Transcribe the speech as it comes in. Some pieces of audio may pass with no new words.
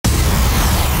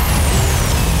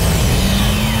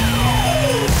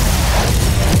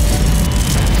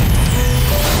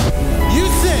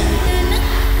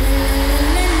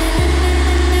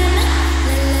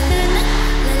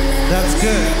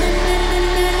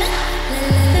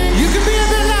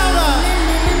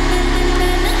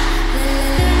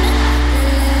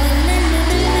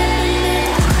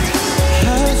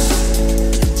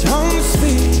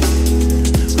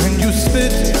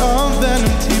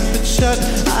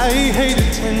I hate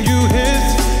it when you hiss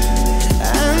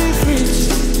and preach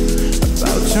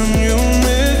about your new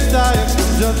messiah,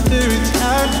 'cause your theories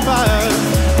catch fire.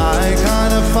 I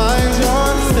kinda find your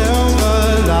silver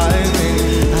lining.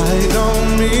 I don't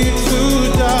mean to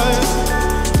judge,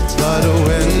 but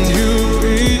when you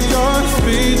read your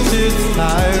speech, it's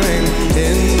tiring.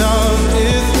 Enough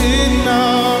is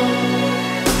enough.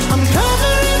 I'm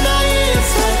covering my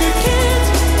ears like a kid.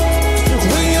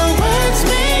 When your words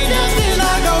mean nothing,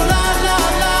 I go la la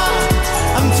la.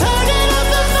 I'm turning up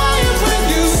the volume when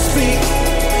you speak,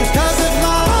 'cause if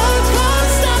my heart can't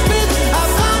stop it, I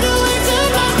find a way to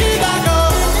block it. I go.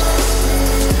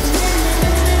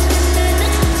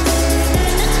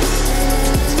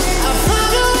 I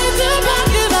find a way to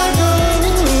block it. I go.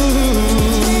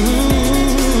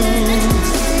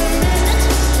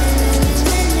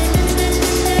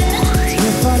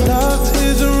 If our love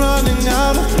isn't running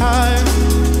out of time,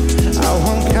 I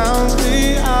won't count the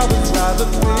hours. Rather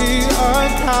be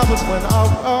untied when I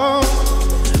won't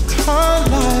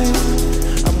collide.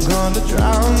 I'm gonna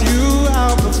drown you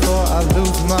out before I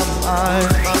lose my mind.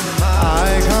 I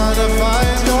gotta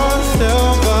find your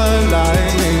silver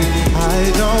lining. I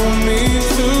don't mean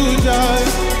to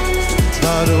judge,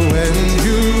 but when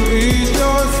you read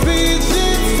your speech,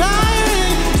 it's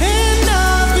tiring.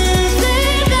 Enough is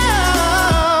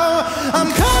enough. I'm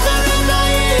covering my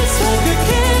ears like a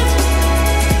kid.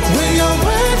 When your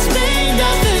words mean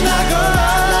nothing, I go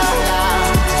la la la.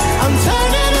 I'm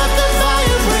turning up the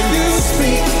volume when you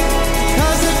speak,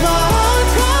 'cause if my heart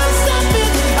can't stop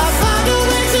it, I find a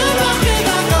way to block it.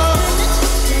 I go.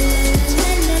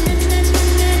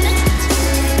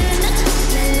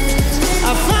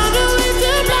 I find a way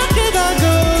to block it. I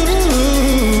go.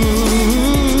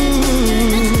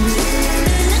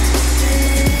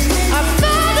 I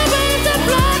found a way to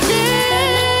block it.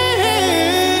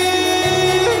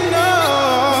 No.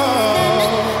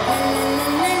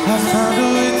 I found a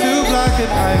way to block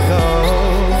it. I go.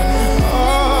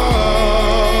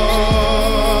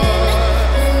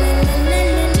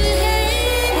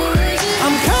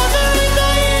 I'm covering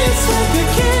my ears like a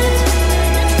kid.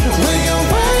 When your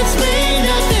words mean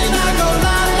nothing, I go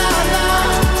la la la.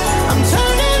 I'm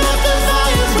turning up the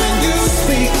volume when you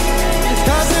speak,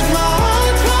 'cause if my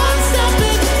heart can't stop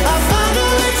it, I find a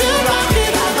way to block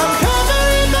it. I'm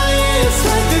covering my ears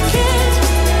like a kid.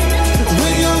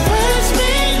 When your words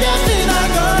mean nothing, I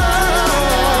go.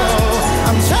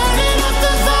 I'm turning up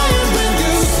the volume when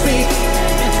you speak,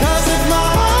 'cause if my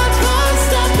heart can't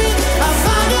stop it, I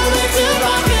find a way to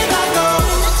block it. I go.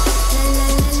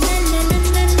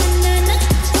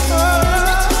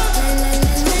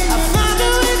 I find a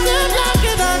way to block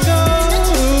it. I go.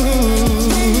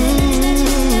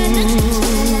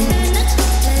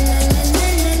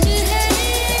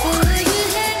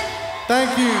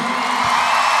 Thank you.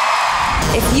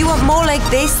 If you want more like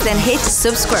this, then hit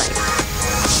subscribe.